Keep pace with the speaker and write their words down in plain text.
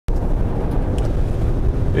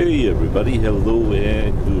Hey everybody, hello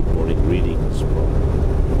and good morning, greetings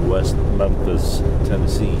from West Memphis,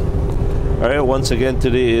 Tennessee. Alright, once again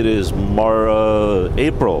today it is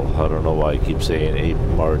April, I don't know why I keep saying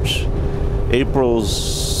March. April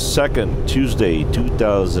 2nd, Tuesday,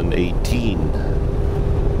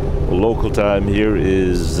 2018. Local time here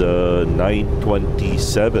is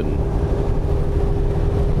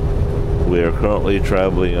 9:27. We are currently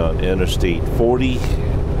traveling on Interstate 40.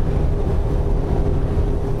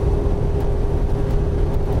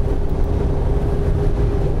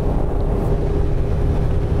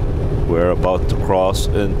 We're about to cross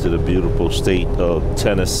into the beautiful state of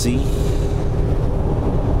Tennessee.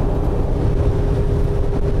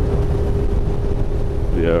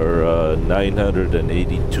 We are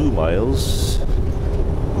 982 miles.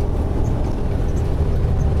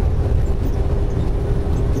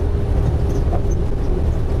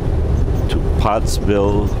 To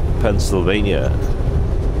Pottsville, Pennsylvania.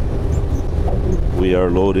 We are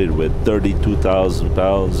loaded with 32,000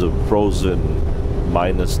 pounds of frozen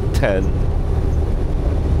minus 10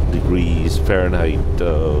 degrees Fahrenheit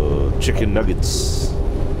chicken nuggets.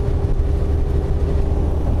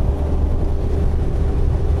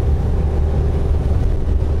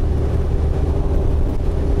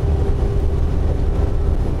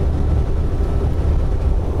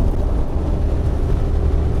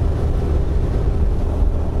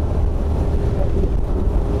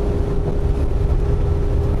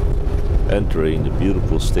 Entering the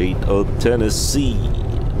beautiful state of Tennessee,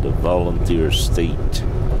 the volunteer state.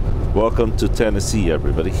 Welcome to Tennessee,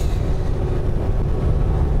 everybody.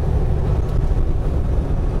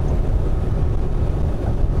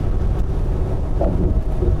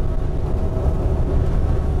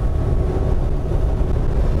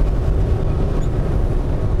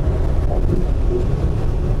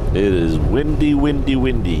 It is windy, windy,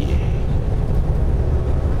 windy,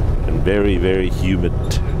 and very, very humid.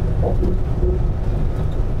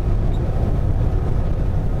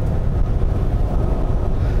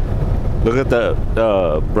 Look at that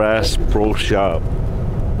Brass Pro Shop.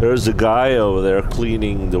 There's a guy over there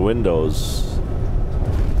cleaning the windows.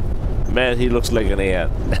 Man, he looks like an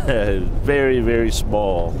ant. Very, very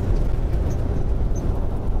small.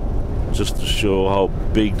 Just to show how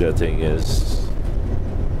big that thing is.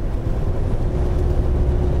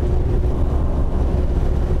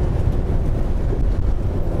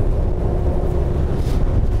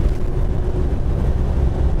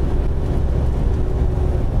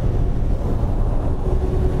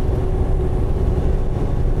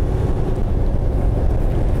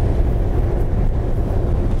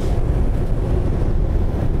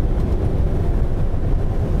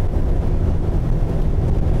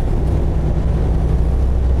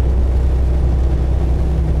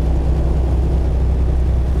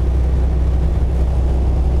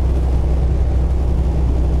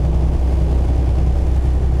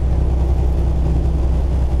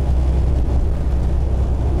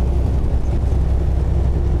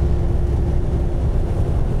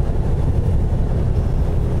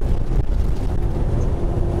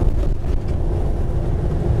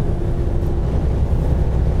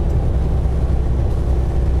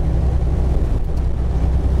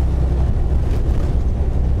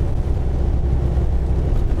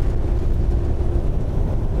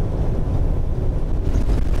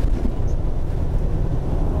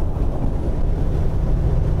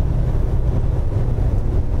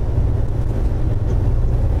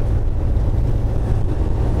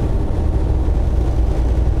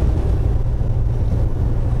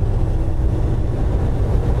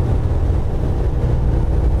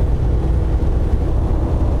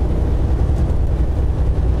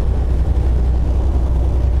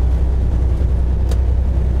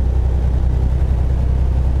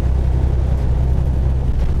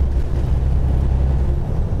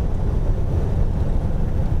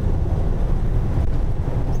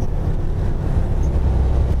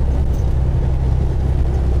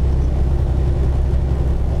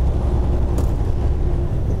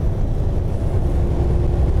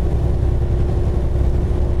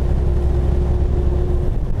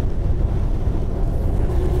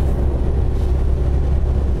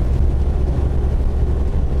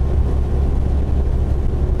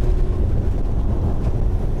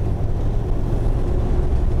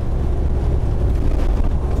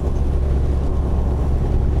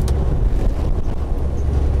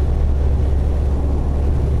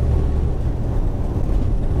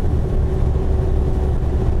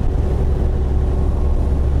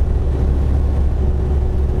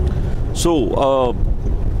 So,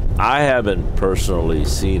 I haven't personally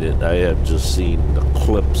seen it. I have just seen the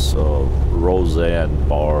clips of Roseanne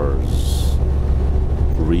Barr's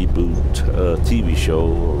reboot TV show,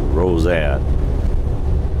 Roseanne.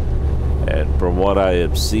 And from what I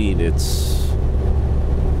have seen, it's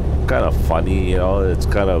kind of funny, you know. It's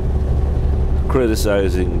kind of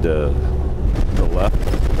criticizing the left,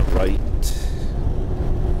 the right,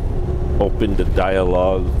 open the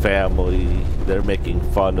dialogue, family. They're making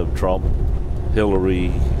fun of Trump,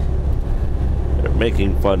 Hillary. They're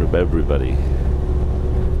making fun of everybody.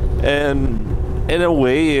 And in a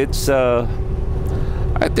way, it's I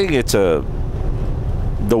think it's the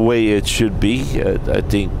way it should be. I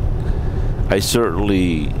think I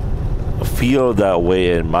certainly feel that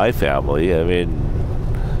way in my family. I mean,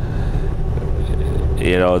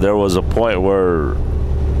 you know, there was a point where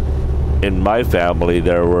in my family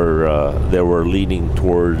they were leaning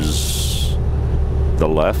towards the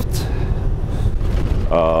left,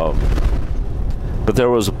 but there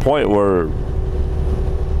was a point where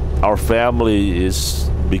our family is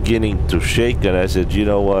beginning to shake, and I said, you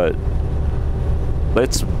know what?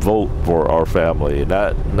 Let's vote for our family,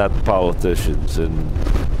 not politicians, and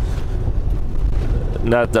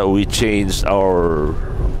not that we changed our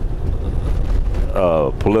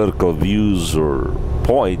political views or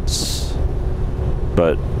points,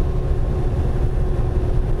 but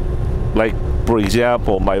like, for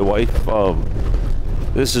example, my wife,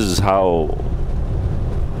 this is how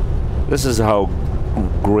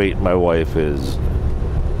great my wife is.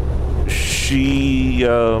 She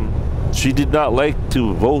did not like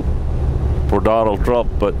to vote for Donald Trump,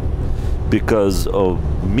 but because of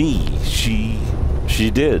me, she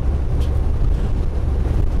did.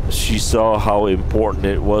 She saw how important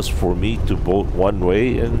it was for me to vote one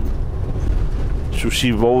way, and so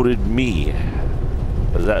she voted me.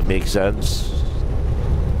 Does that make sense?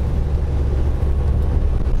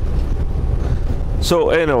 So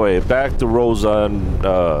anyway, back to Roseanne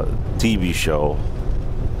TV show.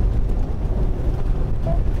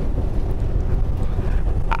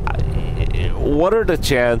 What are the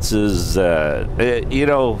chances that, you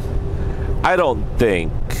know, I don't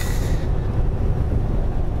think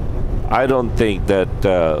that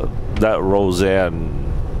that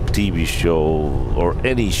Roseanne TV show or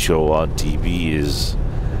any show on TV is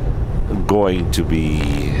going to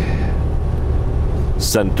be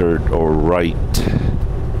centered or right.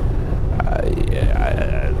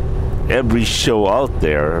 Every show out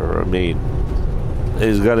there, I mean,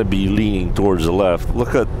 is going to be leaning towards the left.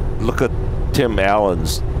 Look at Tim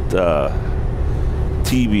Allen's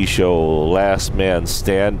TV show, Last Man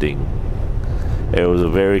Standing. It was a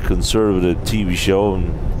very conservative TV show,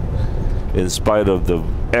 and in spite of the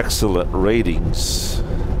excellent ratings,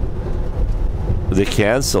 they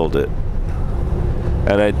canceled it.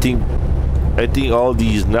 And I think all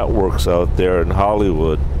these networks out there in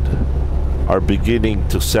Hollywood are beginning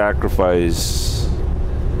to sacrifice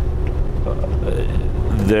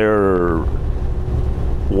their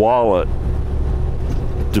wallet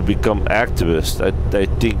to become activists. I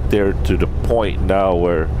think they're to the point now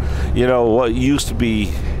where, you know, what used to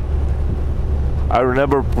be, I'll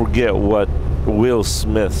never forget what Will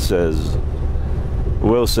Smith says.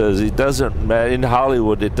 Will says it doesn't matter in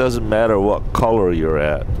Hollywood. It doesn't matter what color you're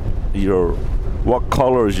at. What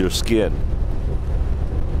color is your skin?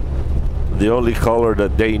 The only color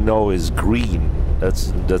that they know is green.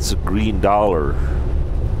 That's a green dollar.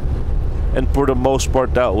 And for the most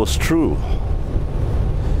part, that was true.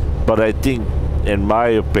 But I think, in my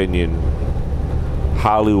opinion,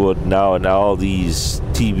 Hollywood now and all these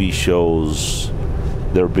TV shows,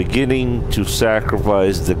 they're beginning to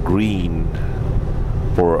sacrifice the green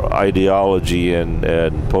for ideology and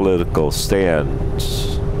political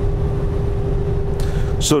stands.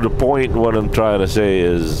 So the point, what I'm trying to say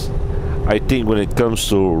is, I think when it comes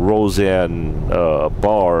to Roseanne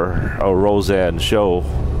Barr or Roseanne show,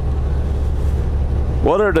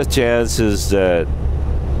 what are the chances that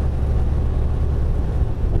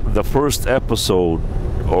the first episode,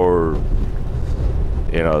 or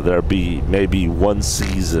you know, there be maybe one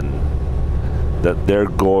season that they're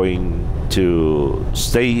going to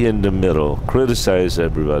stay in the middle, criticize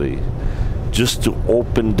everybody, just to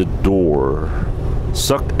open the door,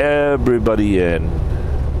 suck everybody in,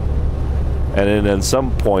 and then at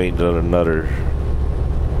some point or another,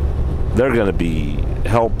 they're gonna be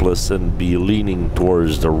helpless and be leaning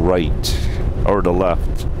towards the right or the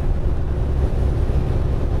left.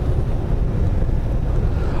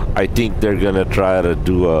 I think they're gonna try to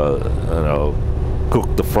do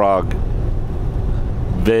cook the frog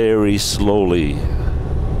very slowly,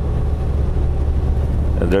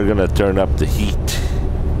 and they're gonna turn up the heat.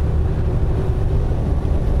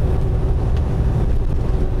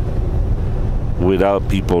 Without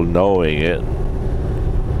people knowing it.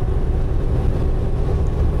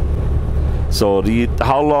 So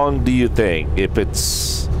how long do you think, if it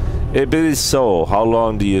is so, how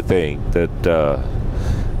long do you think that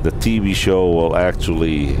the TV show will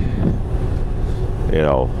actually, you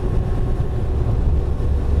know,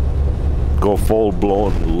 go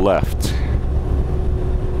full-blown left?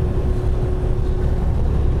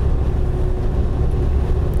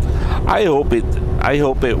 I hope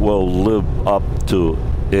it will live up to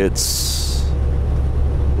its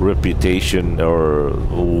reputation, or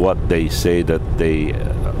what they say that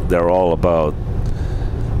they're all about.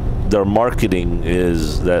 Their marketing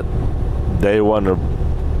is that they want to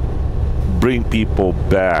bring people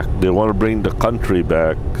back. They want to bring the country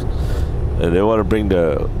back, and they want to bring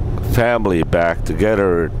the family back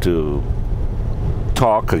together to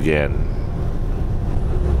talk again,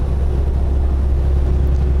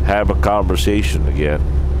 have a conversation again.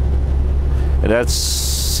 And that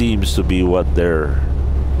seems to be what their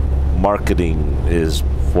marketing is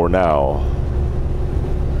for now.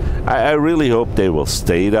 I really hope they will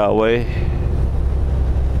stay that way.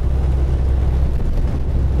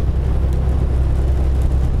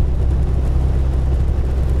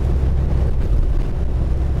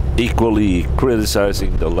 Equally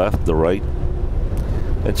criticizing the left, the right,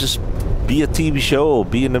 and just be a TV show,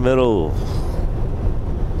 be in the middle.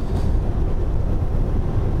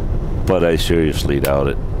 But I seriously doubt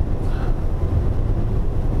it.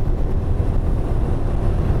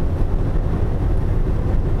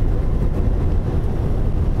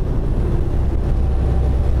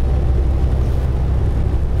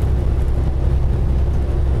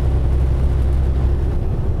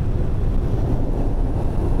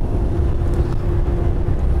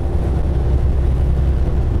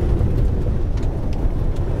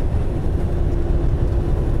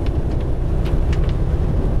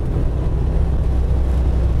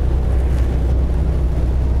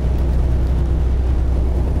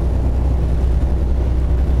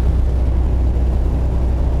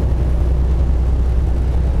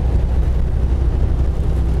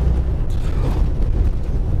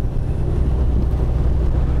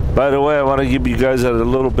 By the way, I want to give you guys a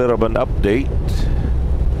little bit of an update.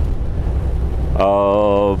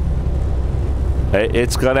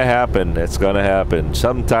 It's gonna happen. It's gonna happen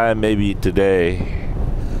sometime, maybe today.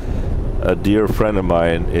 A dear friend of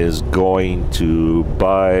mine is going to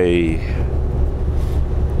buy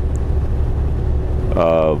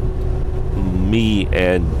me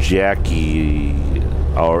and Jackie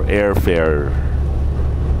our airfare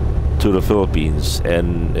to the Philippines,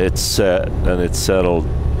 and it's set and it's settled.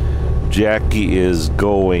 Jackie is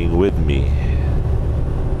going with me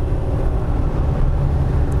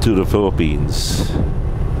to the Philippines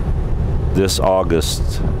this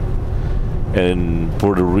August, and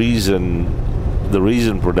for the reason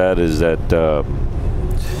for that is that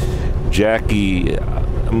Jackie,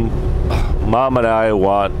 Mom and I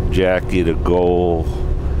want Jackie to go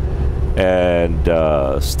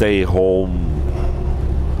and stay home,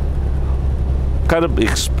 kind of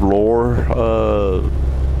explore.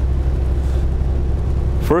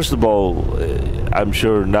 First of all, I'm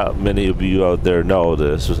sure not many of you out there know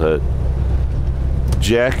this, that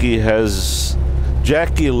Jackie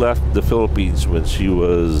left the Philippines when she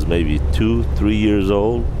was maybe 2-3 years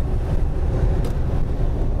old.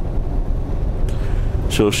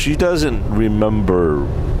 So she doesn't remember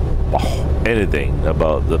anything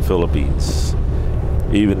about the Philippines,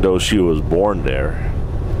 even though she was born there.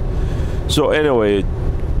 So anyway,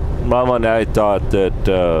 Mama and I thought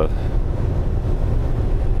that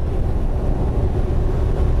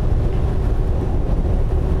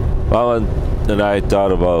Mama and I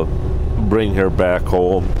thought about bring her back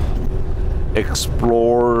home,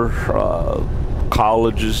 explore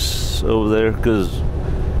colleges over there, because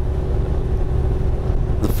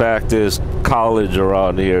the fact is, college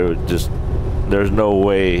around here, just there's no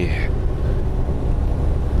way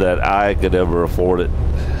that I could ever afford it.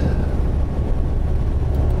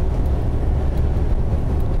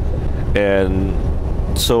 And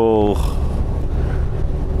so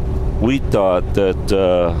we thought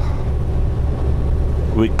that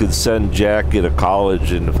we could send Jackie to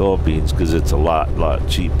college in the Philippines, because it's a lot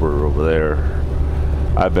cheaper over there.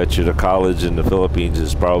 I bet you the college in the Philippines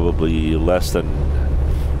is probably less than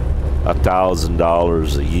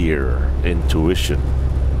 $1,000 a year in tuition.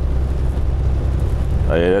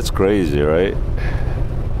 I mean, that's crazy, right?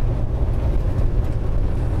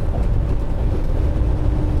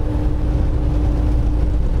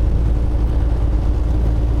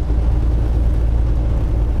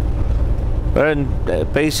 And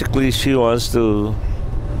basically she wants to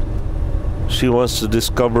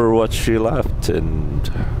discover what she left, and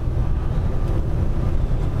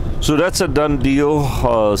So that's a done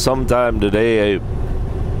deal. Sometime today, a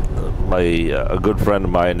good friend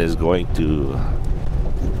of mine is going to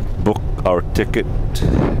book our ticket.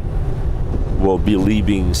 We'll be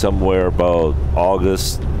leaving somewhere about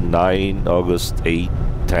August 9, August 8,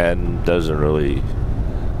 10, doesn't really...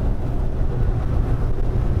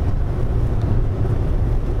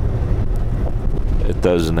 It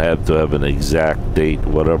doesn't have to have an exact date,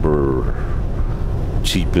 whatever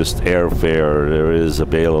cheapest airfare there is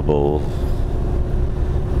available.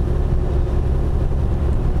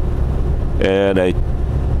 And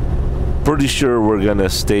I'm pretty sure we're gonna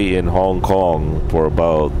stay in Hong Kong for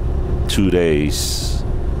about 2 days,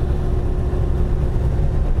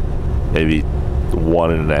 maybe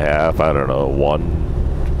 1.5, I don't know,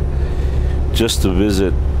 just to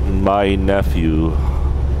visit my nephew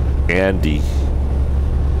Andy,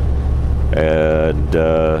 and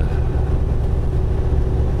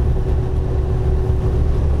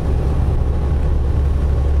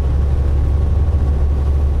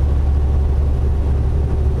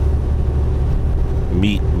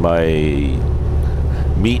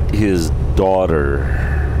meet his daughter.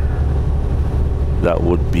 That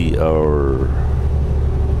would be our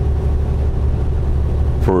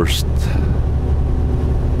first,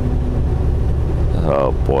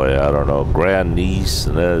 oh boy, I don't know, grandniece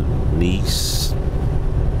and niece,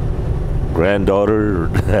 granddaughter.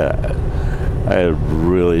 I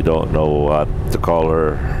really don't know what to call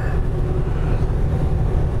her.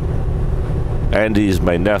 Andy's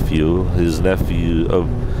my nephew.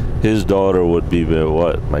 His daughter would be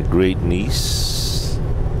my great niece.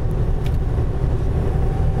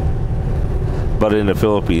 But in the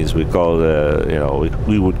Philippines, we call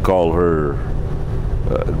we would call her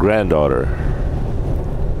granddaughter.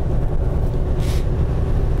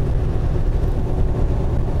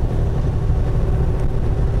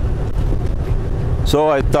 So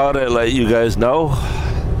I thought I'd let you guys know.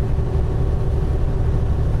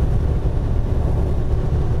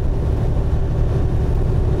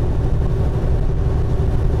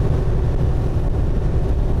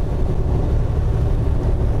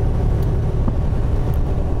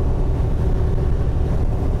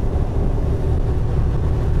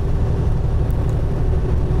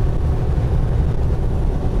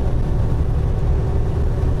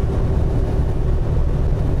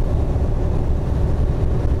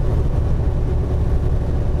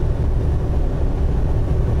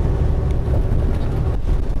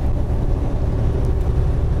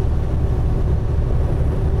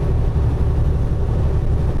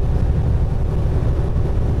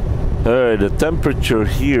 The temperature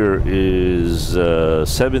here is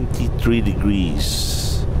 73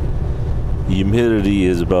 degrees. Humidity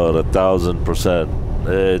is about 1,000%.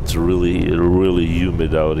 It's really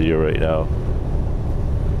humid out here right now.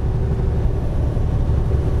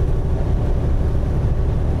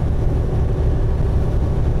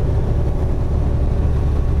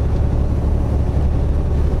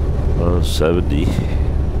 Oh, 70.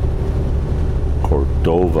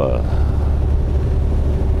 Cordova.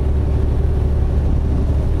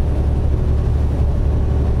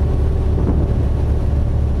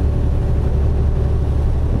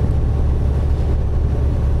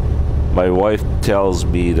 My wife tells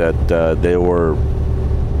me that they were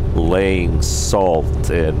laying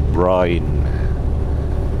salt and brine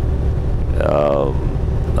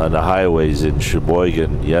on the highways in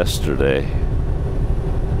Sheboygan yesterday.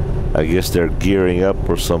 I guess they're gearing up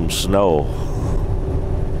for some snow.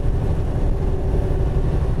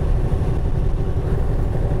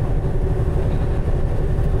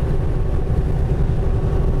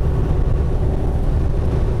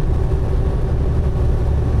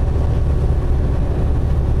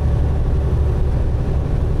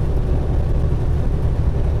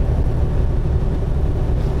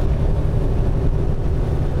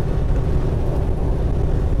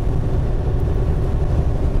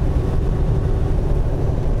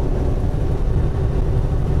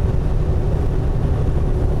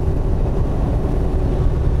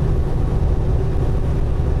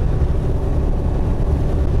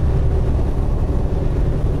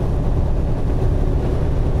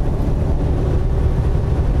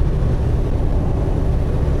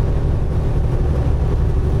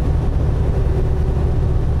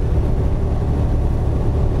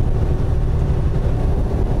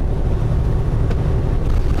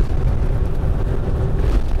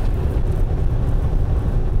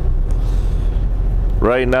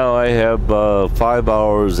 Right now I have 5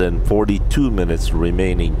 hours and 42 minutes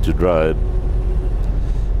remaining to drive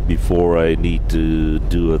before I need to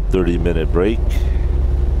do a 30-minute break.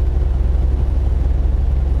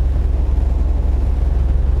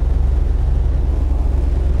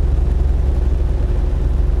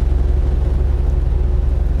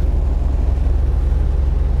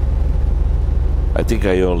 I think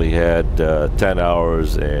I only had 10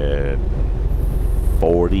 hours and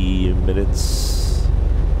 40 minutes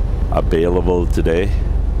available today.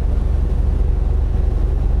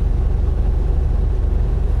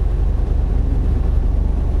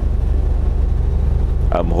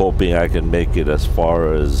 I'm hoping I can make it as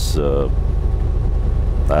far as I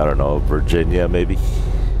don't know, Virginia maybe.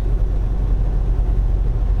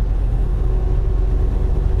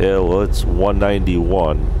 Yeah, well, it's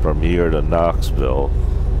 191 from here to Knoxville.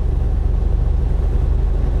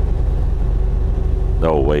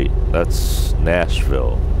 No, wait, that's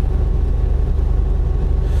Nashville.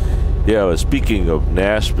 Yeah, well, speaking of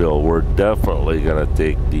Nashville, we're definitely gonna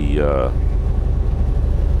take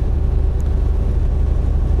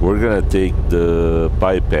the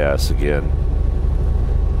bypass again.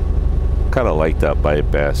 Kind of like that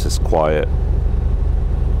bypass. It's quiet.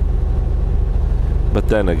 But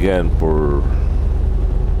then again, for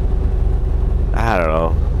I don't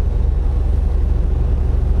know,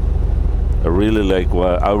 I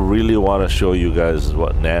really want to show you guys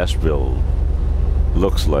what Nashville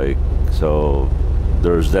looks like. So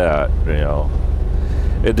there's that, you know.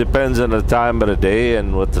 It depends on the time of the day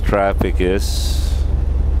and what the traffic is.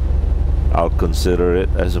 I'll consider it,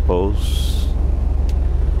 I suppose.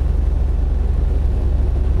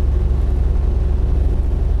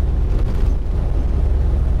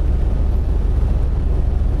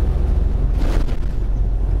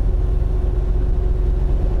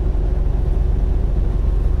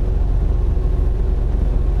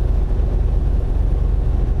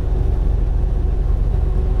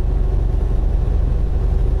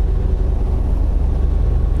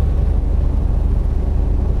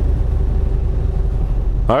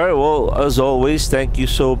 Alright, well, as always, thank you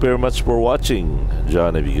so very much for watching.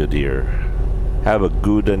 Johnny B. Good here. Have a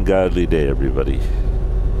good and godly day, everybody.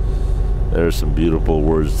 There's some beautiful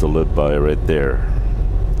words to live by right there.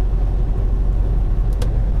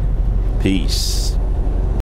 Peace.